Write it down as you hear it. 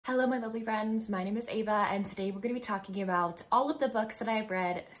Hello my lovely friends, my name is Ava and today we're going to be talking about all of the books that I've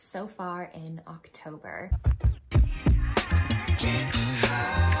read so far in October.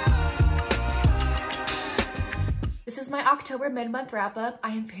 This is my October mid-month wrap-up.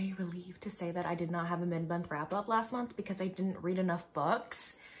 I am very relieved to say that I did not have a mid-month wrap-up last month because I didn't read enough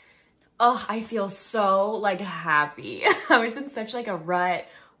books. Oh, I feel so like happy. I was in such like a rut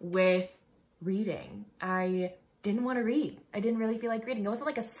with reading. I didn't want to read. I didn't really feel like reading. It wasn't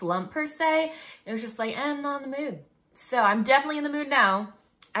like a slump per se. It was just like, I'm not in the mood. So I'm definitely in the mood now.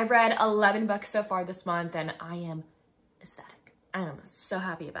 I've read 11 books so far this month and I am ecstatic. I am so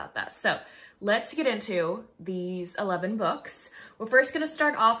happy about that. So let's get into these 11 books. We're first going to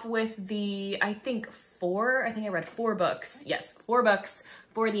start off with I think I read 4 books. Yes, 4 books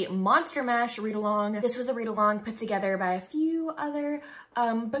for the Monster Mash read-along. This was a read-along put together by a few other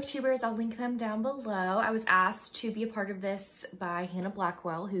booktubers. I'll link them down below. I was asked to be a part of this by Hannah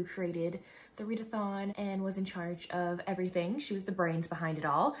Blackwell, who created the readathon and was in charge of everything. She was the brains behind it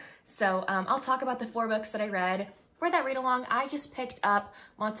all. So I'll talk about the 4 books that I read. For that read-along, I just picked up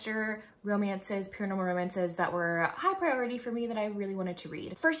monster romances, paranormal romances that were high priority for me that I really wanted to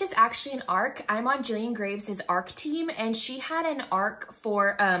read. First is actually an ARC. I'm on Jillian Graves' ARC team, and she had an ARC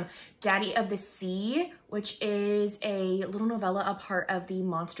for Daddy of the Sea, which is a little novella, a part of the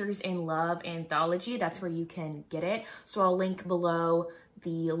Monsters in Love anthology. That's where you can get it. So I'll link below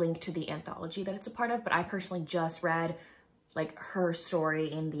the link to the anthology that it's a part of, but I personally just read like her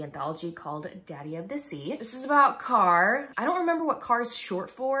story in the anthology called Daddy of the Sea. This is about Car. I don't remember what Car is short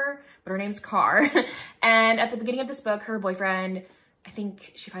for, but her name's Car. And at the beginning of this book, her boyfriend, I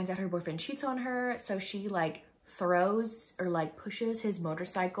think she finds out her boyfriend cheats on her. So she like throws or like pushes his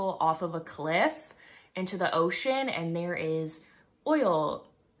motorcycle off of a cliff into the ocean. And there is oil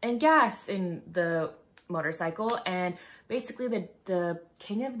and gas in the motorcycle. And basically the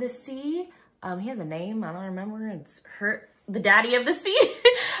king of the sea, he has a name, I don't remember, it's the Daddy of the Sea,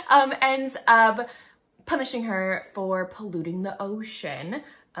 ends up punishing her for polluting the ocean.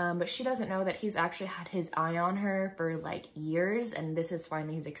 But she doesn't know that he's actually had his eye on her for like years, and this is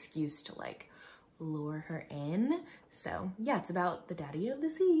finally his excuse to like lure her in. So yeah, it's about the Daddy of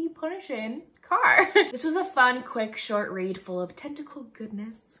the Sea punishing Car. This was a fun, quick, short read full of tentacle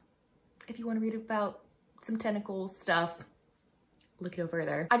goodness. If you want to read about some tentacle stuff, look no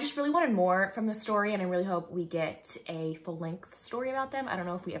further. I just really wanted more from the story, and I really hope we get a full-length story about them. I don't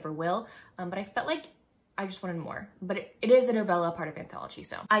know if we ever will, but I felt like I just wanted more. But it is a novella, part of anthology,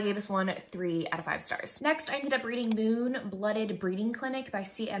 so I gave this one 3 out of 5 stars. Next, I ended up reading Moon-Blooded Breeding Clinic by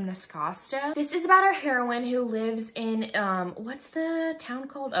C.M. Nascosta. This is about our heroine who lives in, what's the town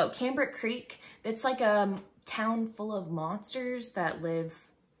called? Oh, Cambric Creek. It's like a town full of monsters that live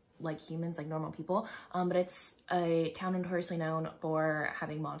like humans, like normal people, but it's a town notoriously known for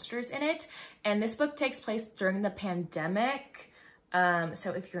having monsters in it. And this book takes place during the pandemic,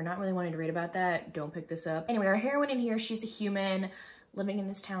 so if you're not really wanting to read about that, don't pick this up. Anyway, our heroine in here, she's a human living in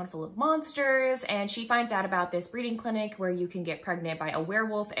this town full of monsters, and she finds out about this breeding clinic where you can get pregnant by a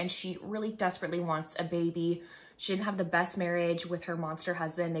werewolf, and she really desperately wants a baby. She didn't have the best marriage with her monster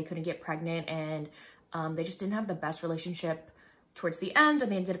husband. They couldn't get pregnant, and they just didn't have the best relationship towards the end,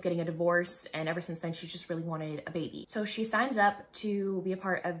 and they ended up getting a divorce, and ever since then she just really wanted a baby. So she signs up to be a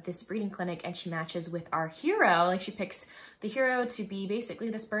part of this breeding clinic, and she matches with our hero. Like, she picks the hero to be basically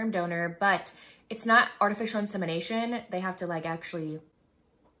the sperm donor, but it's not artificial insemination. They have to like actually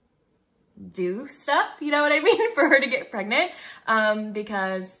do stuff, you know what I mean, for her to get pregnant,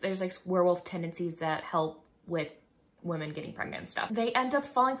 because there's like werewolf tendencies that help with women getting pregnant and stuff. They end up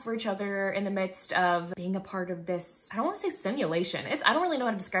falling for each other in the midst of being a part of this, I don't want to say simulation. I don't really know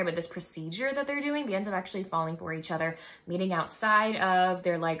how to describe it, this procedure that they're doing. They end up actually falling for each other, meeting outside of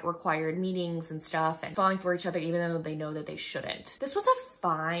their like required meetings and stuff, and falling for each other even though they know that they shouldn't. This was a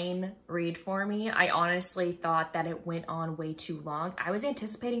fine read for me. I honestly thought that it went on way too long. I was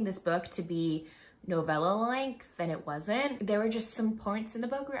anticipating this book to be novella length, and it wasn't. There were just some points in the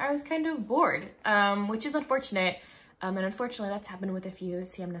book where I was kind of bored, which is unfortunate. And unfortunately, that's happened with a few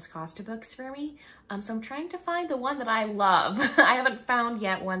C.M. Nascosta books for me. So I'm trying to find the one that I love. I haven't found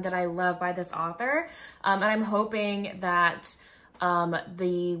yet one that I love by this author. And I'm hoping that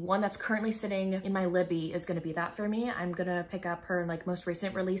the one that's currently sitting in my Libby is gonna be that for me. I'm gonna pick up her like most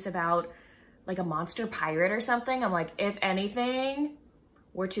recent release about like a monster pirate or something. I'm like, if anything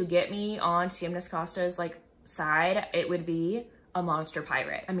were to get me on C.M. Nascosta's like side, it would be a monster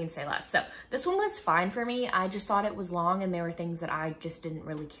pirate. I mean, say less. So this one was fine for me. I just thought it was long, and there were things that I just didn't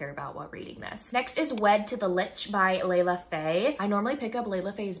really care about while reading this. Next is Wed to the Lich by Layla Faye. I normally pick up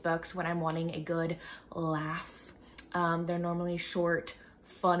Layla Faye's books when I'm wanting a good laugh. They're normally short,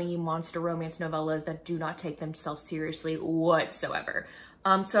 funny monster romance novellas that do not take themselves seriously whatsoever.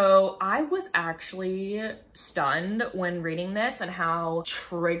 So I was actually stunned when reading this and how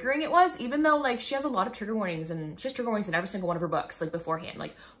triggering it was, even though like she has a lot of trigger warnings, and she has trigger warnings in every single one of her books, like beforehand,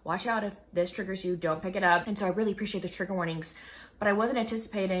 like watch out if this triggers you, don't pick it up. And so I really appreciate the trigger warnings, but I wasn't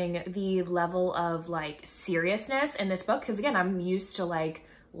anticipating the level of like seriousness in this book. Cause again, I'm used to like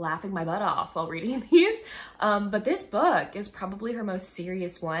laughing my butt off while reading these. But this book is probably her most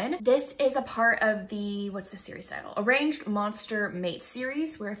serious one. This is a part of the, what's the series title? Arranged Monster Mate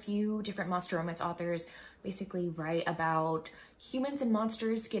series, where a few different monster romance authors basically write about humans and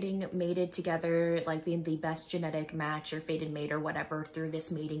monsters getting mated together, like being the best genetic match or fated mate or whatever through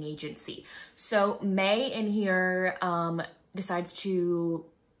this mating agency. So May in here decides to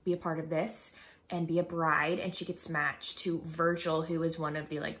be a part of this and be a bride, and she gets matched to Virgil, who is one of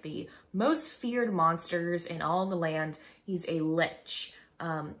the like the most feared monsters in all the land. He's a lich.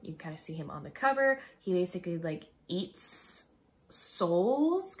 You kind of see him on the cover. He basically like eats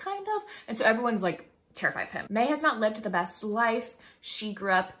souls, kind of, and so everyone's like terrified of him. May has not lived the best life. She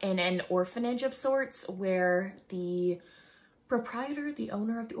grew up in an orphanage of sorts where the proprietor, the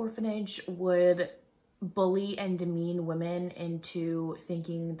owner of the orphanage, would bully and demean women into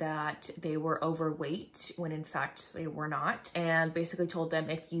thinking that they were overweight when in fact they were not, and basically told them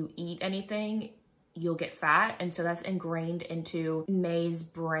if you eat anything you'll get fat. And so that's ingrained into May's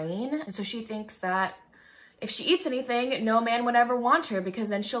brain, and so she thinks that if she eats anything no man would ever want her because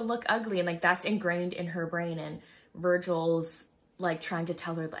then she'll look ugly, and like that's ingrained in her brain. And Virgil's like trying to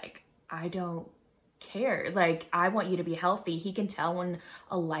tell her like, I don't care, like I want you to be healthy. He can tell when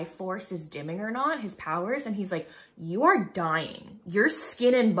a life force is dimming or not, his powers, and he's like, you are dying, your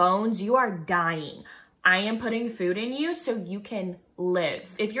skin and bones, you are dying. I am putting food in you so you can live.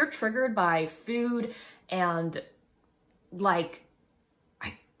 If you're triggered by food and like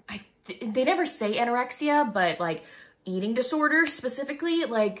they never say anorexia, but like eating disorders specifically,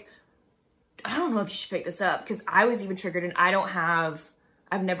 like I don't know if you should pick this up, because I was even triggered, and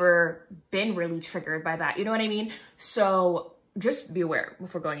I've never been really triggered by that. You know what I mean? So just be aware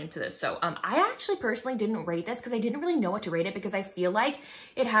before going into this. So I actually personally didn't rate this because I didn't really know what to rate it, because I feel like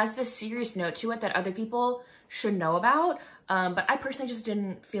it has this serious note to it that other people should know about. But I personally just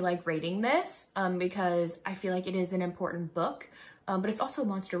didn't feel like rating this because I feel like it is an important book, but it's also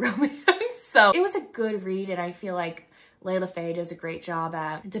monster romance. So it was a good read, and I feel like Layla Faye does a great job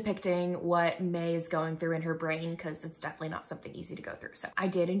at depicting what May is going through in her brain, because it's definitely not something easy to go through. So I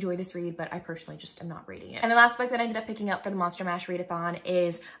did enjoy this read, but I personally just am not reading it. And the last book that I ended up picking up for the Monster Mash readathon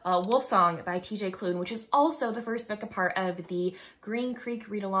is Wolfsong by TJ Klune, which is also the first book a part of the Green Creek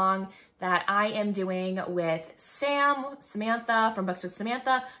read-along that I am doing with Sam, Samantha from Books with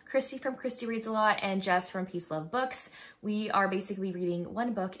Samantha, Christy from Christy Reads a Lot, and Jess from Peace Love Books. We are basically reading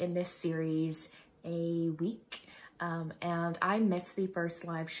one book in this series a week. And I missed the first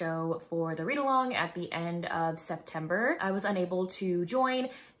live show for the read-along at the end of September. I was unable to join,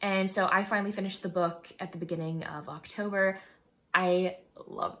 and so I finally finished the book at the beginning of October. I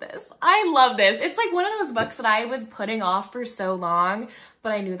love this. I love this. It's like one of those books that I was putting off for so long,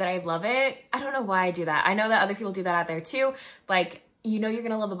 but I knew that I'd love it. I don't know why I do that. I know that other people do that out there too. Like, you know you're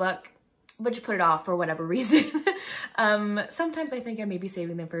gonna love a book, but you put it off for whatever reason. Sometimes I think I may be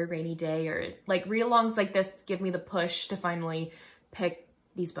saving them for a rainy day, or like read-alongs like this give me the push to finally pick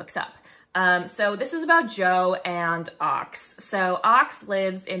these books up. So this is about Joe and Ox. So Ox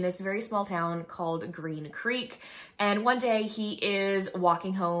lives in this very small town called Green Creek, and one day he is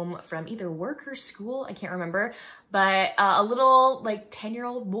walking home from either work or school, I can't remember, but a little like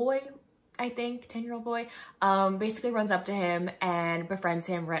 10-year-old boy, I think, 10-year-old boy, basically runs up to him and befriends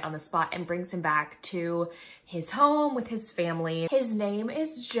him right on the spot and brings him back to his home with his family. His name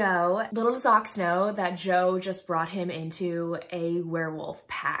is Joe. Little does Ox know that Joe just brought him into a werewolf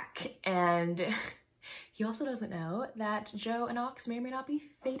pack. And he also doesn't know that Joe and Ox may or may not be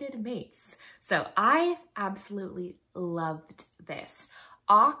fated mates. So I absolutely loved this.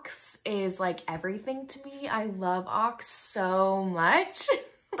 Ox is like everything to me. I love Ox so much.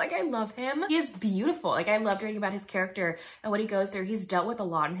 Like, I love him. He is beautiful. Like, I loved reading about his character and what he goes through. He's dealt with a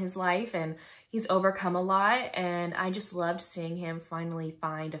lot in his life, and he's overcome a lot, and I just loved seeing him finally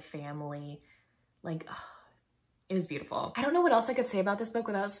find a family. Like, oh, it was beautiful. I don't know what else I could say about this book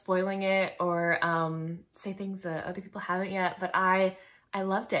without spoiling it or say things that other people haven't yet, but I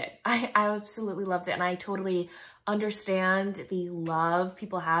loved it. I absolutely loved it, and I totally understand the love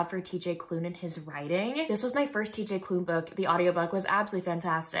people have for TJ Klune and his writing. This was my first TJ Klune book. The audiobook was absolutely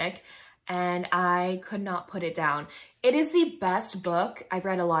fantastic, and I could not put it down. It is the best book. I've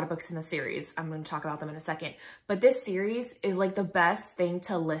read a lot of books in the series. I'm going to talk about them in a second. But this series is like the best thing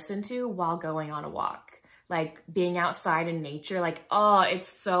to listen to while going on a walk. Like being outside in nature, like, oh, it's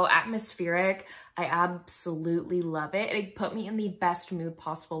so atmospheric. I absolutely love it. It put me in the best mood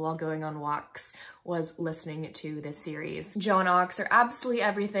possible while going on walks, was listening to this series. Jo and Ox are absolutely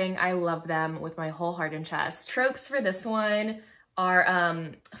everything. I love them with my whole heart and chest. Tropes for this one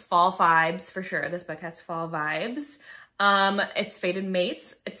are fall vibes for sure. This book has fall vibes. It's fated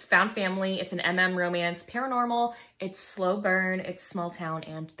mates, it's found family, it's an MM romance, paranormal, it's slow burn, it's small town,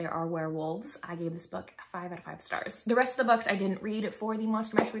 and there are werewolves. I gave this book 5 out of 5 stars. The rest of the books I didn't read for the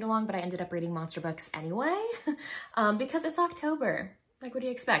Monster Mash read along, but I ended up reading monster books anyway, because it's October. Like, what do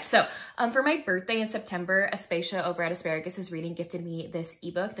you expect? So, for my birthday in September, Aspatia over at Asparagus' Reading gifted me this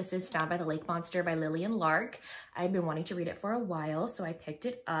ebook. This is Found by the Lake Monster by Lillian Lark. I've been wanting to read it for a while, so I picked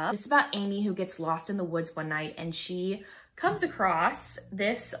it up. It's about Amy who gets lost in the woods one night, and she comes across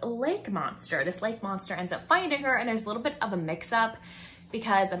this lake monster. This lake monster ends up finding her, and there's a little bit of a mix-up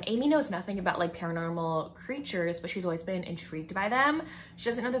because Amy knows nothing about like paranormal creatures, but she's always been intrigued by them. She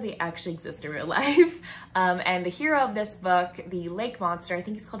doesn't know that they actually exist in real life. And the hero of this book, the lake monster, I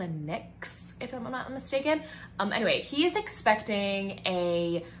think he's called a Nyx, if I'm not mistaken. Anyway, he is expecting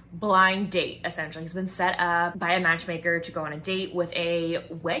a blind date, essentially. He's been set up by a matchmaker to go on a date with a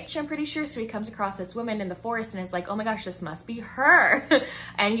witch, I'm pretty sure. So he comes across this woman in the forest and is like, oh my gosh, this must be her.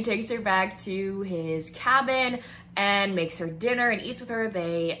 And he takes her back to his cabin and makes her dinner and eats with her.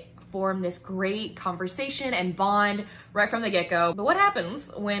 They form this great conversation and bond right from the get-go. But what happens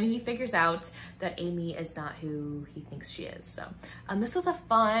when he figures out that Amy is not who he thinks she is? So this was a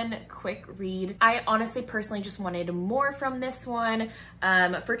fun, quick read. I honestly, personally just wanted more from this one.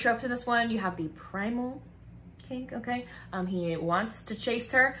 For tropes in this one, you have the primal kink, okay? He wants to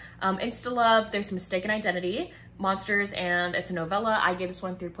chase her. Insta-love, there's mistaken identity, monsters, and it's a novella. I gave this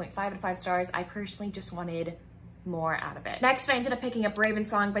one 3.5 out of 5 stars. I personally just wanted more out of it. Next, I ended up picking up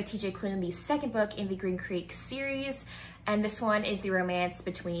Ravensong by TJ Klune, the second book in the Green Creek series. And this one is the romance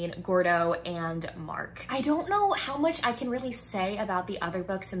between Gordo and Mark. I don't know how much I can really say about the other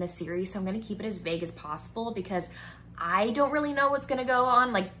books in the series, so I'm gonna keep it as vague as possible because I don't really know what's gonna go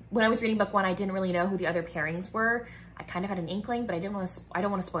on. Like when I was reading book 1, I didn't really know who the other pairings were. I kind of had an inkling, but I don't want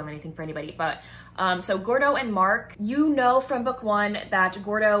to spoil anything for anybody. But so Gordo and Mark, you know from book 1 that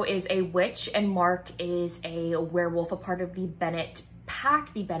Gordo is a witch and Mark is a werewolf, a part of the Bennett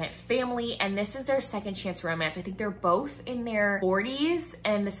pack, the Bennett family, and this is their second chance romance. I think they're both in their 40s,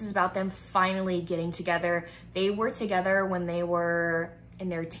 and this is about them finally getting together. They were together when they were in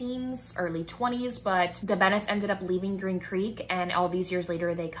their teens, early 20s, but the Bennetts ended up leaving Green Creek, and all these years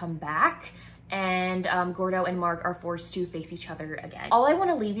later they come back. And Gordo and Mark are forced to face each other again. All I want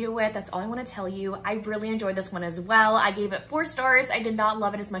to leave you with, that's all I want to tell you. I really enjoyed this one as well. I gave it 4 stars. I did not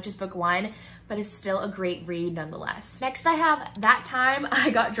love it as much as book 1, but it's still a great read nonetheless. Next, I have That Time I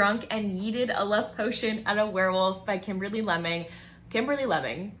Got Drunk and Yeeted a Love Potion at a Werewolf by Kimberly Lemming. Kimberly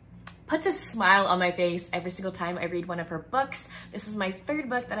Lemming puts a smile on my face every single time I read one of her books. This is my 3rd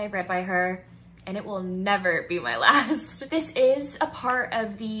book that I've read by her, and it will never be my last. This is a part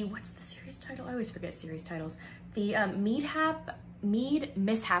of the, what's the series title? I always forget series titles. The Mead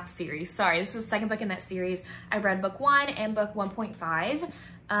Mishap series. Sorry, this is the 2nd book in that series. I've read book 1 and book 1.5.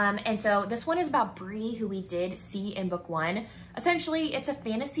 And so this one is about Bree, who we did see in book 1. Essentially, it's a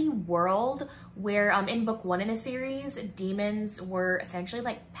fantasy world where in book 1 in the series, demons were essentially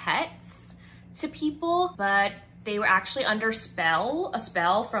like pets to people, but they were actually under a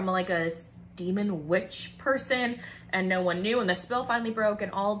spell from like a demon witch person, and no one knew, and the spell finally broke,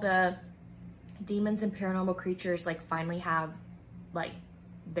 and all the demons and paranormal creatures like finally have like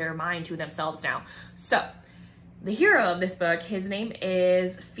their mind to themselves now. So the hero of this book, his name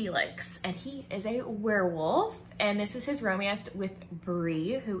is Felix, and he is a werewolf, and this is his romance with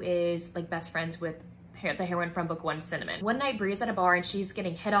Bree, who is like best friends with the heroine from book 1, Cinnamon. One night Bree is at a bar and she's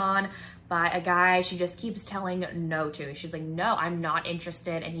getting hit on by a guy she just keeps telling no to. She's like, no, I'm not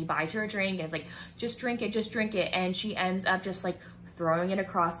interested, and he buys her a drink and is like, just drink it, and she ends up just like throwing it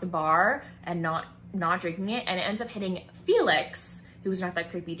across the bar and not drinking it, and it ends up hitting Felix, who's not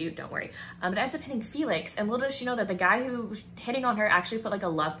that creepy dude, don't worry. It ends up hitting Felix, and little does she know that the guy who was hitting on her actually put like a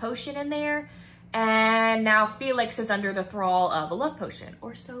love potion in there, and now Felix is under the thrall of a love potion,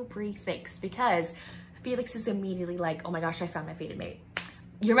 or so Bree thinks, because Felix is immediately like, oh my gosh, I found my fated mate.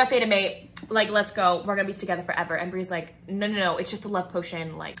 You're my fated mate, like, let's go, we're gonna be together forever. And Bree's like, no, it's just a love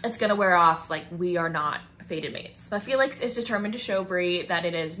potion, like, it's gonna wear off, like, we are not fated mates. But Felix is determined to show Bree that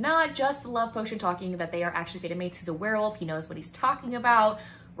it is not just the love potion talking, that they are actually fated mates. He's a werewolf, he knows what he's talking about.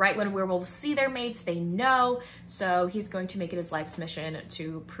 right when werewolves see their mates, they know. So he's going to make it his life's mission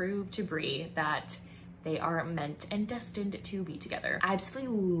to prove to Bree that they are meant and destined to be together. I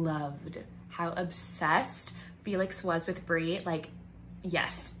absolutely loved how obsessed Felix was with Bree. Like,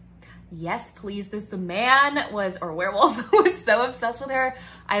 yes, please, the man was, or werewolf was so obsessed with her.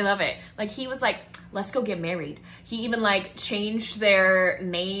 I love it. Like, he was like, let's go get married. He even like changed their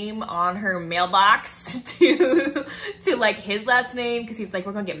name on her mailbox to like his last name, because he's like,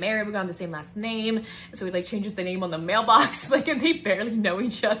 we're gonna get married, we're gonna have the same last name. So he like changes the name on the mailbox, like, and they barely know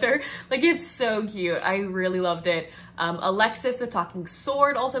each other. Like, it's so cute. I really loved it. Alexis, the talking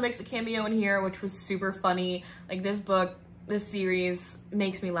sword, also makes a cameo in here, which was super funny. Like, this series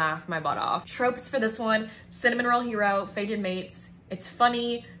makes me laugh my butt off. Tropes for this one: cinnamon roll hero, fated mates. It's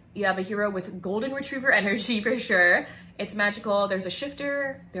funny. You have a hero with golden retriever energy for sure. It's magical. There's a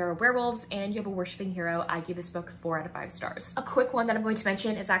shifter, there are werewolves, and you have a worshipping hero. I give this book 4 out of 5 stars. A quick one that I'm going to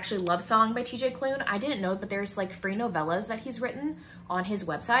mention is actually Lovesong by TJ Klune. I didn't know, but there's like free novellas that he's written on his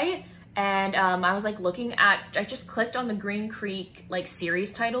website. And I was like looking at, I just clicked on the Green Creek like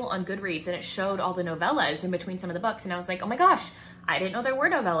series title on Goodreads, and it showed all the novellas in between some of the books. And I was like, oh my gosh, I didn't know there were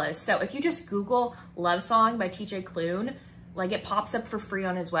novellas. So if you just Google Lovesong by TJ Klune, like, it pops up for free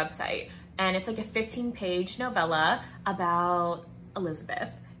on his website. And it's like a 15-page novella about Elizabeth.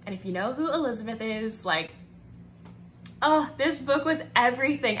 And if you know who Elizabeth is, like, oh, this book was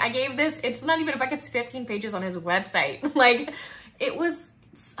everything. I gave this, it's not even a book, it's 15 pages on his website. Like, it was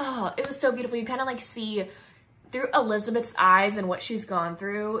so beautiful. You kind of like see through Elizabeth's eyes and what she's gone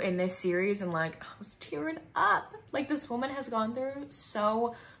through in this series, and like, I was tearing up. Like, this woman has gone through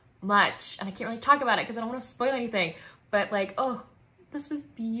so much, and I can't really talk about it because I don't want to spoil anything, but like, oh, this was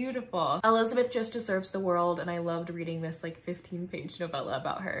beautiful. Elizabeth just deserves the world, and I loved reading this like 15-page novella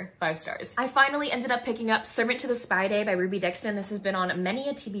about her. 5 stars. I finally ended up picking up Servant to the Spy Day by Ruby Dixon. This has been on many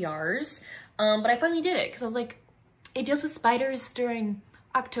a TBRs, but I finally did it because I was like, it deals with spiders during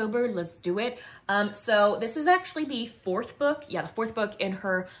October, let's do it. So this is actually the 4th book. Yeah, the 4th book in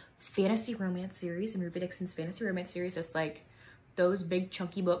her fantasy romance series, in Ruby Dixon's fantasy romance series. It's like those big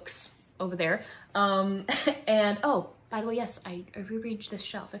chunky books over there. And oh, by the way, yes, I rearranged this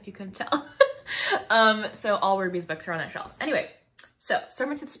shelf if you couldn't tell. So all Ruby's books are on that shelf. Anyway, so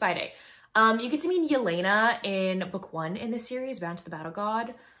Servant to the Spy Day. You get to meet Yelena in book 1 in this series, Bound to the Battle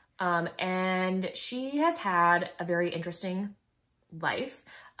God. And she has had a very interesting life.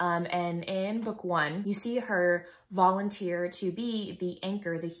 And in book 1, you see her volunteer to be the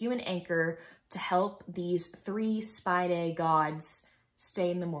anchor, the human anchor, to help these 3 Spy Day gods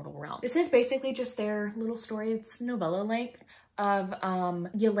stay in the mortal realm. This is basically just their little story. It's novella length of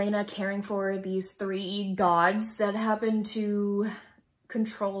Yelena caring for these 3 gods that happen to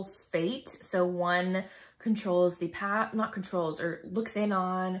control fate. So one controls the past, not controls, or looks in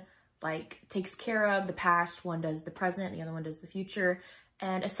on, like, takes care of the past. One does the present, the other one does the future.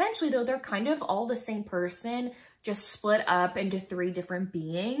 And essentially, though, they're kind of all the same person, just split up into 3 different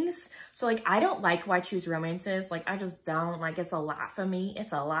beings. So, like, I don't like why choose romances. Like, I just don't. Like, it's a lot for me.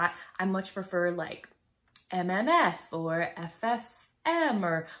 It's a lot. I much prefer, like, MMF or FFM,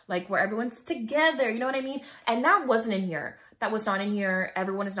 or, like, where everyone's together. You know what I mean? And that wasn't in here. That was not in here.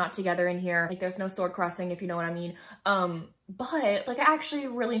 Everyone is not together in here. Like, there's no sword crossing, if you know what I mean. But, like, I actually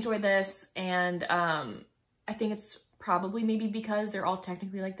really enjoyed this. And I think it's probably maybe because they're all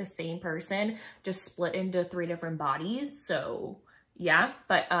technically like the same person, just split into 3 different bodies. So yeah,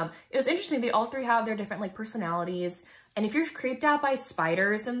 but it was interesting. They all 3 have their different like personalities. And if you're creeped out by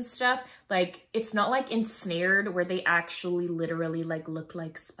spiders and stuff, like, it's not like Ensnared where they actually literally like look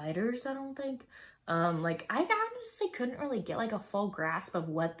like spiders, I don't think. Like, I honestly couldn't really get like a full grasp of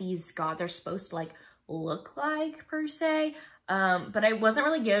what these gods are supposed to like look like per se. But I wasn't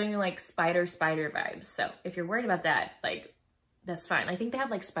really giving like spider vibes. So if you're worried about that, like, that's fine. I think they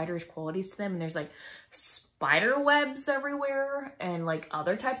have like spiderish qualities to them, and there's like spider webs everywhere and like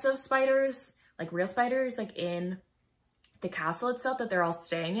other types of spiders, like real spiders, like in the castle itself that they're all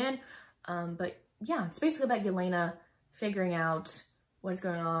staying in. But yeah, it's basically about Yelena figuring out what is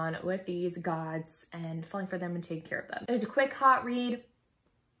going on with these gods and falling for them and taking care of them. It was a quick, hot read,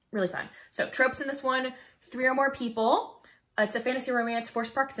 really fun. So tropes in this one: 3 or more people. It's a fantasy romance,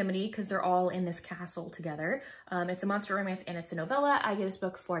 forced proximity, because they're all in this castle together. It's a monster romance, and it's a novella. I give this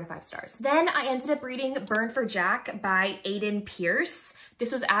book 4 out of 5 stars. Then I ended up reading Burn for Jack by Aiden Pierce.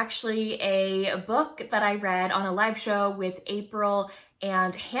 This was actually a book that I read on a live show with April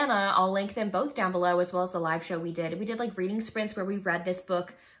and Hannah. I'll link them both down below, as well as the live show we did. We did like reading sprints where we read this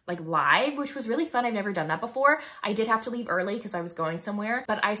book like live, which was really fun. I've never done that before. I did have to leave early because I was going somewhere,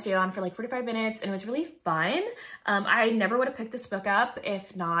 but I stayed on for like 45 minutes and it was really fun. I never would have picked this book up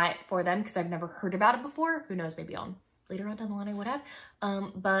if not for them because I've never heard about it before. Who knows, maybe later on down the line I would have.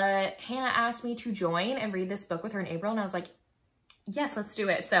 But Hannah asked me to join and read this book with her in April, and I was like, yes, let's do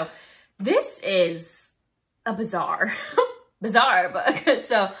it. So this is a bizarre book.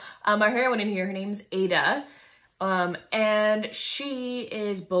 So our heroine in here, her name's Ada. And she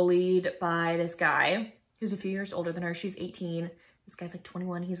is bullied by this guy who's a few years older than her. She's 18. This guy's like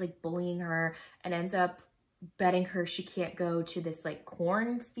 21. He's like bullying her and ends up betting her she can't go to this like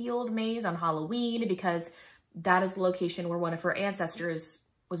cornfield maze on Halloween because that is the location where one of her ancestors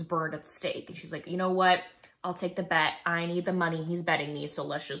was burned at the stake. And she's like, you know what? I'll take the bet. I need the money. He's betting me, so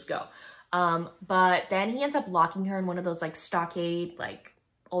let's just go. But then he ends up locking her in one of those like stockade, like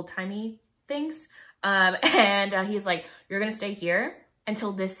old-timey things. And he's like, you're gonna stay here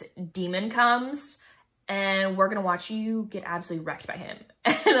until this demon comes and we're gonna watch you get absolutely wrecked by him.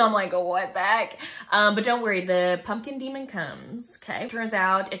 And I'm like, what the heck? But don't worry, the pumpkin demon comes, okay? Turns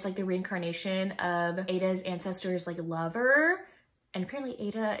out it's like the reincarnation of Ada's ancestor's like lover. And apparently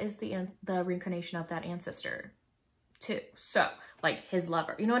Ada is the reincarnation of that ancestor too. So like his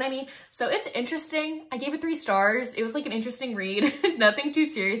lover, you know what I mean? So it's interesting. I gave it 3 stars. It was like an interesting read. Nothing too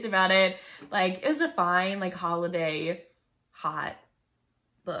serious about it. Like it was a fine like holiday hot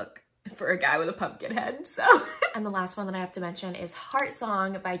book for a guy with a pumpkin head. So and the last one that I have to mention is Heart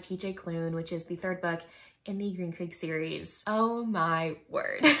Song by TJ Klune, which is the 3rd book in the Green Creek series. Oh my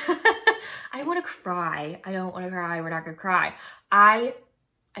word. I want to cry. I don't want to cry. We're not gonna cry. I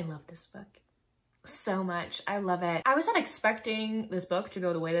love this book so much. I love it. I was not expecting this book to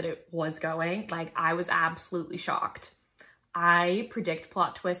go the way that it was going. Like I was absolutely shocked. I predict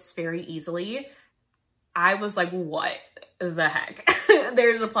plot twists very easily. I was like, what the heck?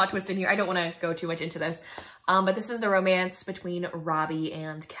 There's a plot twist in here. I don't want to go too much into this. But this is the romance between Robbie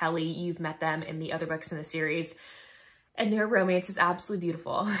and Kelly. You've met them in the other books in the series. And their romance is absolutely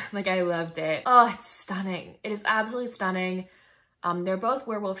beautiful. Like I loved it. Oh, it's stunning. It is absolutely stunning. They're both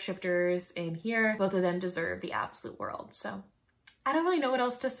werewolf shifters in here. Both of them deserve the absolute world. So I don't really know what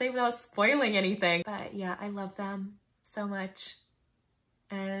else to say without spoiling anything. But yeah, I love them so much.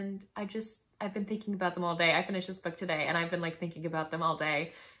 And I've been thinking about them all day. I finished this book today and I've been like thinking about them all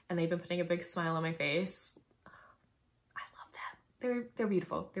day and they've been putting a big smile on my face. I love them. They're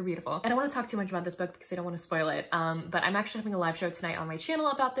beautiful. They're beautiful. I don't want to talk too much about this book because I don't want to spoil it. But I'm actually having a live show tonight on my channel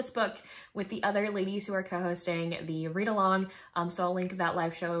about this book with the other ladies who are co-hosting the read-along. So I'll link that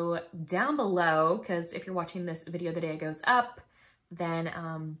live show down below because if you're watching this video the day it goes up,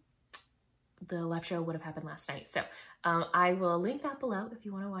 then the live show would have happened last night. So I will link that below if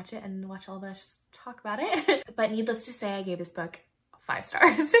you want to watch it and watch all of us talk about it. But needless to say, I gave this book 5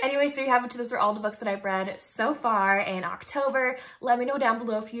 stars. Anyways, there you have it. Those are all the books that I've read so far in October. Let me know down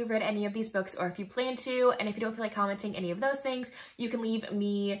below if you've read any of these books or if you plan to. And if you don't feel like commenting any of those things, you can leave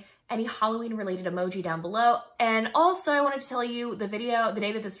me any Halloween related emoji down below. And also I wanted to tell you the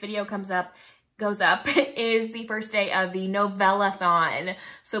day that this video goes up is the first day of the novella-thon.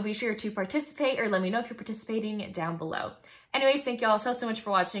 So be sure to participate or let me know if you're participating down below. Anyways, thank you all so much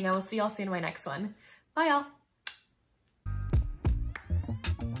for watching. I will see y'all soon in my next one. Bye y'all.